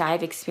ER, which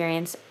I've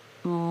experienced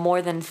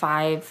more than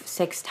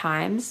 5-6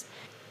 times,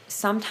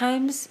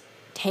 sometimes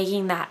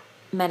taking that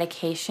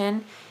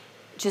medication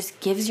just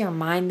gives your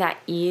mind that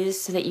ease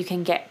so that you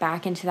can get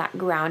back into that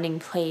grounding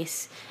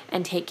place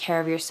and take care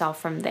of yourself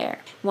from there.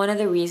 One of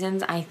the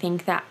reasons I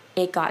think that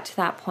it got to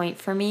that point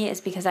for me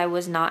is because I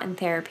was not in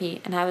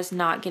therapy and I was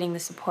not getting the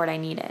support I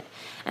needed.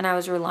 And I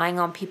was relying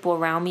on people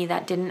around me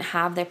that didn't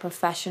have their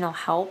professional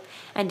help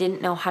and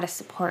didn't know how to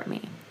support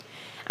me.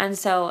 And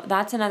so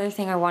that's another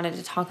thing I wanted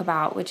to talk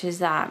about, which is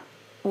that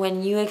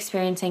when you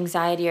experience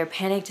anxiety or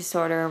panic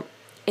disorder,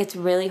 it's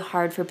really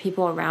hard for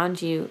people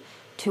around you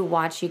to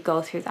watch you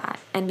go through that.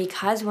 And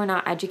because we're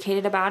not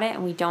educated about it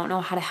and we don't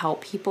know how to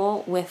help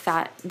people with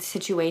that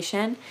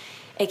situation,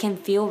 it can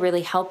feel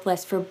really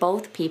helpless for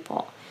both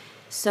people.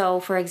 So,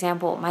 for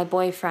example, my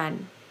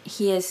boyfriend,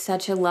 he is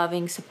such a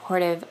loving,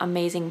 supportive,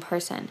 amazing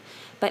person,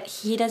 but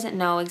he doesn't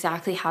know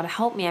exactly how to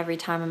help me every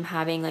time I'm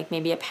having like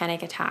maybe a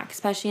panic attack,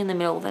 especially in the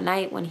middle of the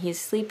night when he's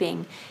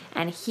sleeping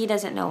and he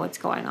doesn't know what's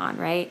going on,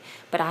 right?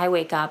 But I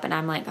wake up and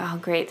I'm like, oh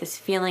great, this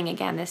feeling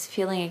again.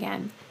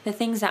 The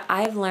things that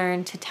I've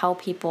learned to tell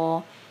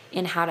people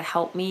in how to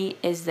help me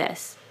is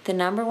this. The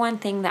number one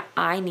thing that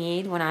I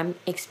need when I'm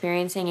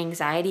experiencing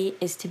anxiety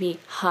is to be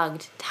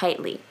hugged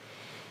tightly.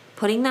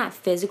 Putting that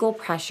physical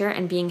pressure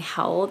and being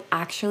held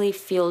actually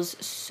feels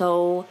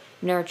so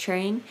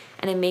nurturing,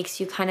 and it makes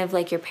you kind of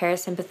like your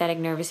parasympathetic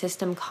nervous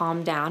system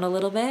calm down a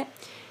little bit.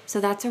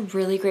 So that's a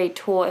really great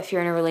tool if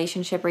you're in a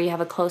relationship or you have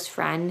a close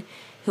friend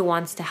who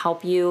wants to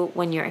help you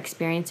when you're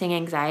experiencing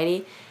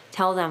anxiety.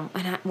 Tell them,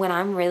 when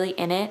I'm really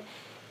in it,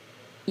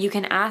 you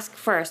can ask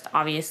first,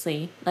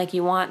 obviously, like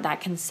you want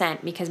that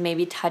consent because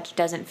maybe touch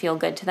doesn't feel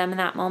good to them in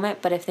that moment.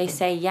 But if they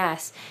say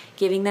yes,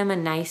 giving them a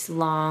nice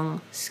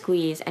long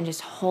squeeze and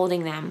just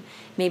holding them,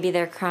 maybe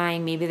they're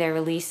crying, maybe they're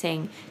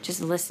releasing,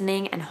 just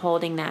listening and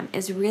holding them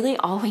is really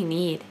all we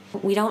need.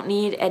 We don't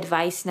need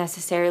advice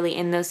necessarily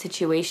in those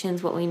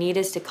situations. What we need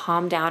is to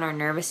calm down our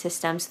nervous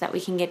system so that we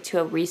can get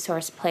to a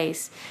resource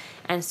place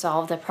and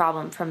solve the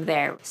problem from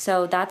there.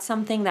 So that's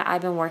something that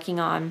I've been working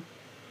on.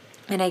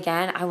 And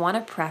again, I want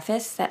to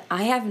preface that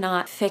I have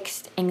not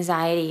fixed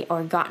anxiety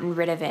or gotten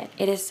rid of it.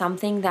 It is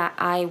something that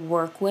I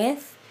work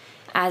with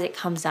as it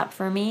comes up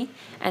for me.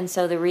 And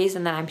so the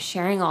reason that I'm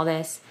sharing all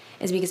this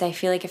is because I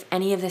feel like if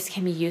any of this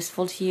can be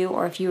useful to you,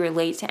 or if you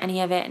relate to any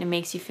of it and it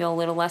makes you feel a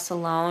little less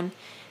alone,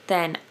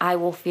 then I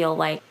will feel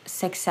like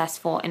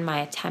successful in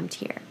my attempt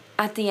here.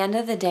 At the end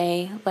of the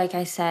day, like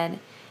I said,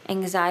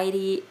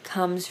 anxiety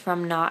comes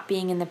from not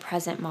being in the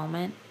present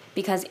moment.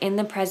 Because in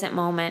the present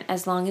moment,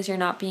 as long as you're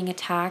not being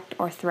attacked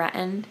or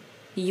threatened,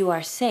 you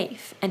are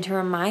safe. And to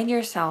remind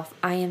yourself,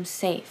 I am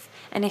safe.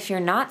 And if you're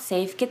not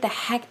safe, get the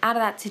heck out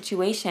of that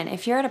situation.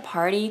 If you're at a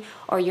party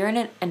or you're in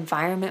an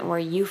environment where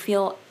you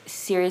feel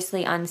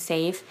seriously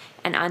unsafe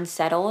and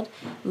unsettled,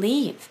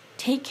 leave.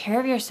 Take care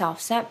of yourself.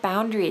 Set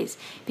boundaries.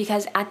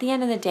 Because at the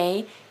end of the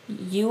day,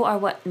 you are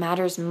what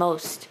matters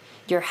most.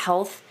 Your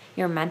health,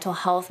 your mental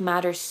health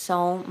matters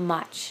so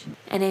much.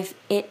 And if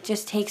it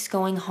just takes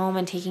going home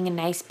and taking a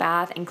nice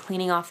bath and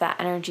cleaning off that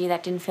energy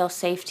that didn't feel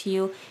safe to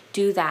you,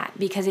 do that.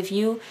 Because if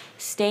you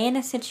stay in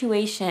a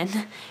situation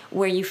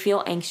where you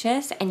feel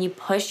anxious and you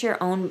push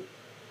your own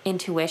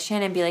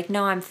intuition and be like,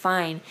 no, I'm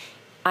fine,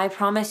 I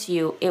promise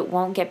you it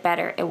won't get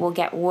better. It will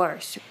get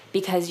worse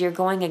because you're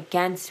going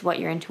against what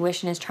your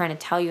intuition is trying to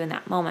tell you in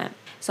that moment.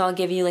 So I'll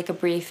give you like a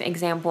brief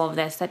example of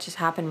this that just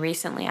happened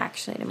recently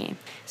actually to me.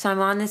 So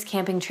I'm on this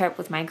camping trip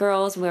with my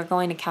girls. We're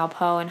going to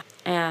Calpo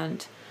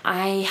and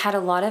I had a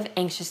lot of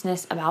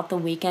anxiousness about the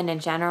weekend in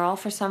general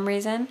for some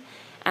reason.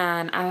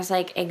 And I was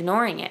like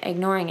ignoring it.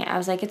 I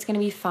was like, it's going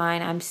to be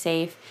fine. I'm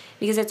safe.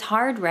 Because it's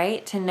hard,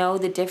 right, to know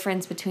the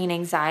difference between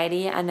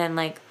anxiety and then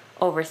like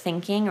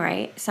overthinking,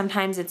 right?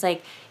 Sometimes it's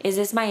like, is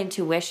this my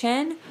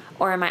intuition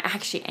or am I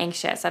actually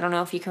anxious? I don't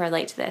know if you can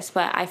relate to this,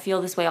 but I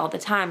feel this way all the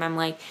time. I'm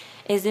like,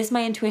 is this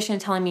my intuition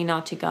telling me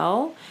not to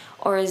go?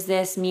 Or is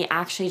this me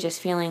actually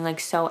just feeling like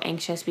so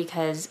anxious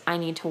because I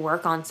need to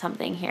work on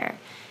something here?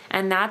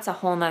 And that's a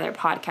whole nother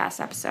podcast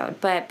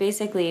episode. But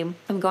basically,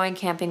 I'm going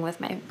camping with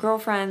my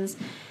girlfriends.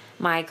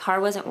 My car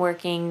wasn't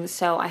working,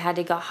 so I had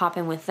to go hop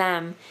in with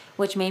them,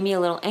 which made me a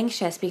little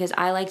anxious because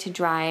I like to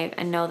drive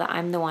and know that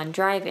I'm the one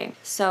driving.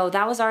 So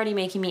that was already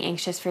making me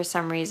anxious for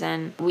some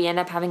reason. We end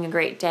up having a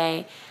great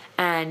day,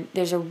 and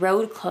there's a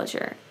road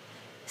closure.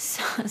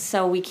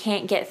 So we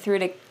can't get through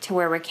to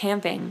where we're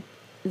camping.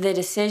 The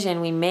decision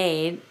we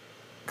made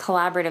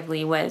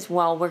collaboratively was,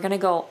 well, we're going to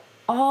go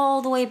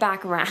all the way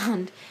back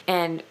around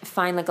and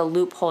find like a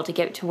loophole to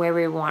get to where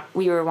we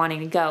were wanting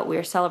to go. We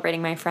were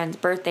celebrating my friend's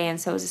birthday,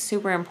 and so it was a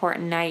super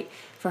important night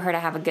for her to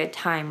have a good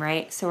time,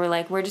 right? So we're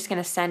like, we're just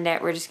going to send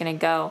it. We're just going to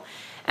go.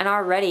 And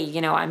already,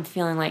 I'm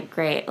feeling like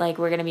great. Like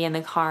we're going to be in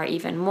the car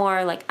even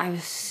more. Like I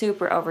was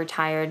super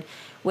overtired,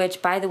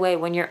 which by the way,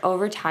 when you're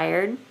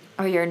overtired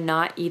or you're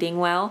not eating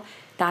well,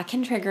 that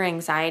can trigger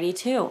anxiety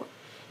too.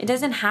 It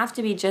doesn't have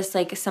to be just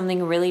like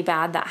something really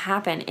bad that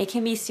happened. It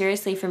can be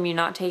seriously from you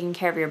not taking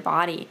care of your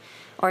body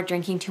or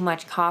drinking too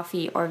much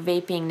coffee or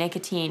vaping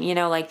nicotine.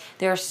 Like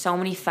there are so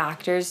many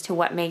factors to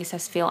what makes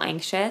us feel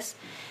anxious.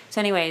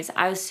 So anyways,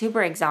 I was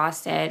super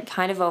exhausted,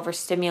 kind of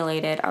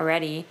overstimulated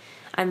already.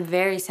 I'm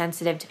very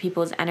sensitive to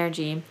people's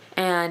energy.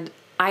 And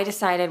I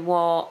decided,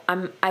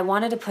 I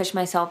wanted to push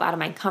myself out of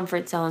my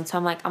comfort zone. So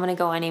I'm like, I'm going to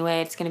go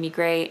anyway. It's going to be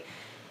great.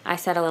 I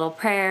said a little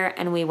prayer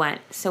and we went.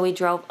 So we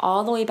drove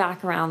all the way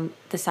back around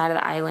the side of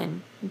the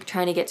island,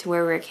 trying to get to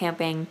where we were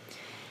camping.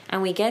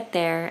 And we get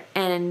there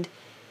and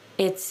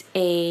it's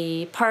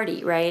a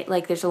party, right?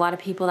 Like there's a lot of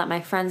people that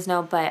my friends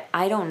know, but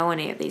I don't know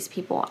any of these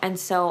people. And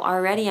so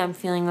already I'm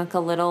feeling like a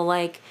little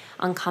like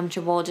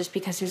uncomfortable just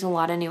because there's a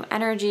lot of new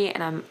energy,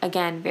 and I'm,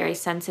 again, very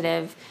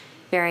sensitive,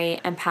 very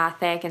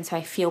empathic, and so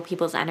I feel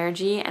people's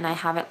energy, and I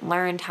haven't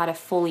learned how to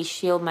fully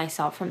shield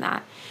myself from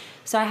that.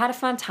 So I had a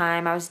fun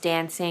time. I was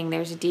dancing. There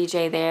was a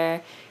DJ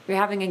there. We were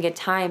having a good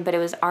time, but it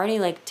was already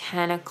like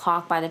 10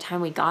 o'clock by the time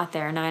we got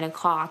there, 9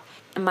 o'clock.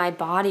 And my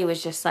body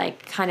was just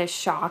like kind of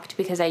shocked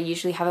because I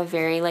usually have a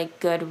very like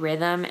good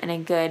rhythm and a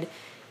good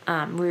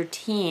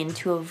routine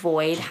to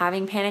avoid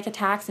having panic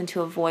attacks and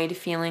to avoid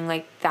feeling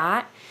like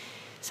that.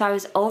 So I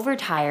was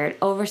overtired,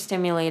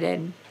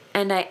 overstimulated,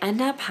 and I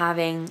end up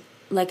having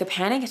like a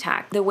panic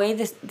attack. The way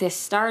this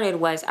started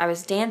was I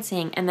was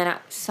dancing, and then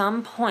at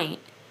some point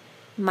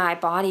my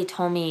body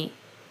told me,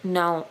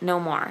 no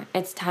more.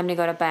 It's time to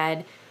go to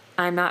bed.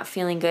 I'm not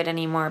feeling good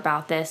anymore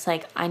about this.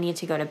 Like, I need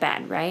to go to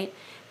bed, right?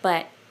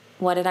 But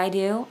what did I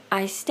do?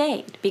 I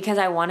stayed because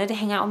I wanted to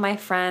hang out with my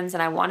friends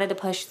and I wanted to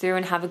push through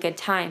and have a good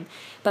time.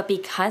 But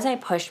because I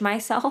pushed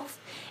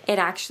myself, it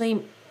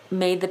actually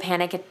made the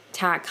panic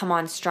attack come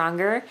on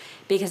stronger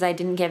because I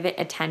didn't give it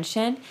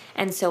attention.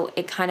 And so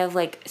it kind of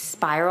like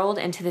spiraled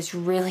into this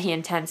really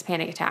intense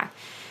panic attack.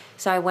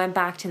 So I went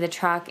back to the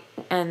truck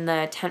and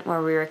the tent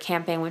where we were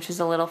camping, which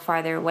was a little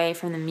farther away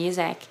from the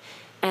music.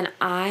 And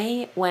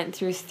I went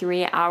through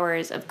 3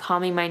 hours of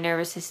calming my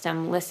nervous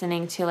system,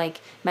 listening to like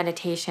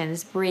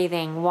meditations,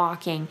 breathing,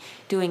 walking,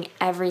 doing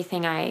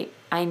everything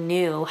I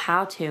knew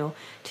how to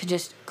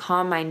just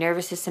calm my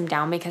nervous system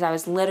down because I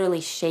was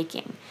literally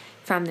shaking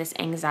from this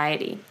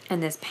anxiety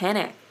and this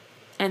panic.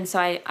 And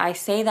so I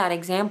say that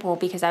example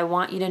because I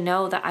want you to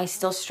know that I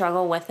still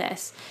struggle with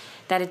this,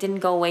 that it didn't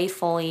go away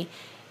fully,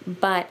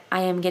 but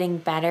I am getting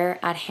better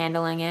at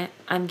handling it.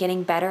 I'm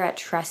getting better at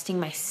trusting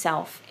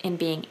myself in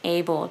being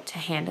able to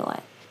handle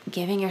it.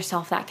 Giving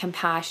yourself that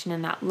compassion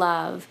and that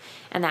love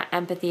and that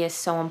empathy is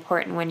so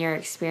important when you're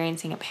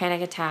experiencing a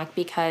panic attack,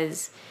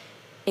 because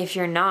if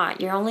you're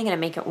not, you're only going to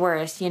make it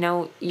worse. You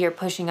know, you're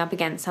pushing up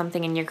against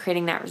something and you're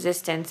creating that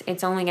resistance.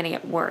 It's only going to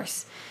get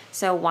worse.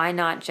 So why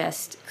not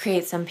just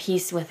create some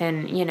peace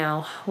within,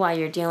 while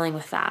you're dealing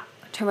with that?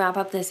 To wrap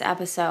up this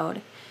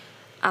episode,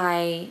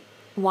 I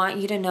want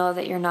you to know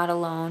that you're not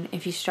alone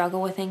if you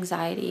struggle with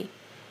anxiety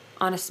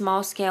on a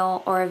small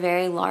scale or a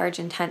very large,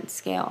 intense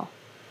scale.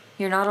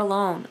 You're not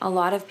alone. A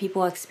lot of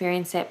people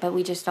experience it, but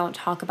we just don't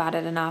talk about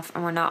it enough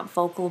and we're not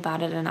vocal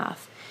about it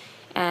enough.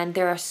 And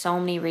there are so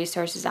many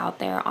resources out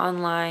there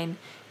online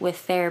with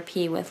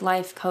therapy, with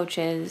life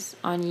coaches,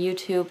 on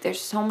YouTube.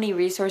 There's so many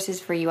resources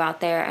for you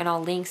out there, and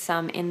I'll link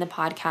some in the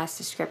podcast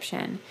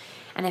description.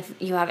 And if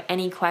you have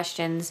any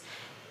questions,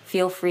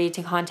 feel free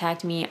to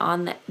contact me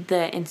on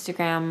the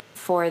Instagram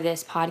for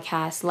this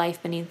podcast,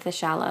 Life Beneath the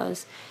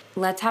Shallows.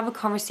 Let's have a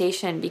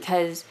conversation,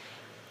 because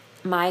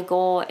my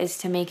goal is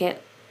to make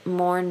it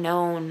more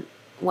known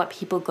what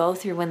people go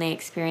through when they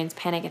experience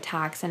panic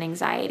attacks and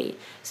anxiety,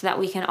 so that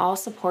we can all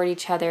support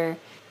each other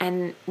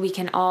and we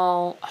can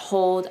all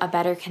hold a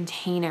better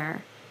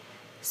container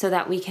so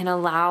that we can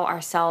allow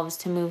ourselves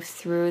to move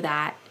through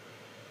that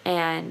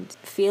and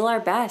feel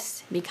our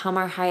best, become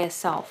our highest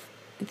self.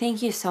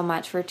 Thank you so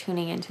much for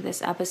tuning into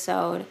this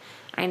episode.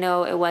 I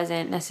know it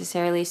wasn't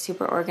necessarily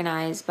super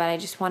organized, but I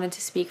just wanted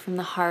to speak from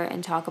the heart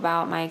and talk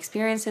about my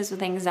experiences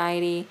with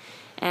anxiety,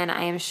 and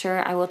I am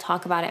sure I will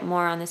talk about it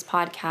more on this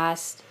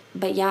podcast.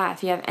 But yeah,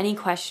 if you have any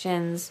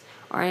questions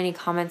or any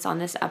comments on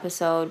this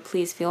episode,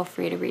 please feel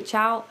free to reach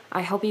out.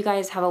 I hope you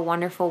guys have a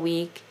wonderful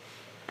week.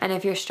 And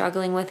if you're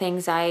struggling with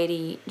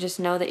anxiety, just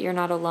know that you're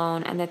not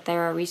alone and that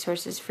there are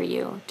resources for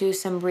you. Do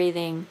some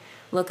breathing,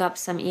 look up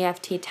some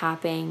EFT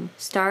tapping,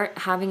 start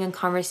having a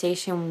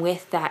conversation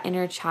with that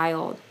inner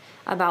child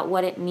about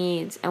what it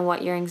needs and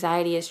what your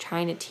anxiety is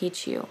trying to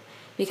teach you,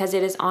 because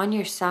it is on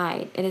your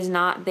side. It is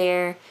not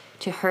there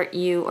to hurt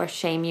you or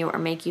shame you or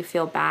make you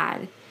feel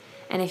bad.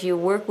 And if you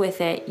work with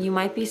it, you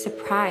might be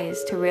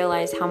surprised to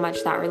realize how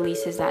much that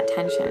releases that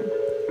tension.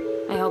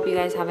 I hope you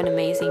guys have an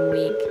amazing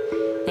week.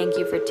 Thank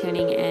you for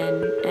tuning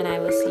in, and I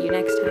will see you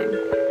next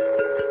time.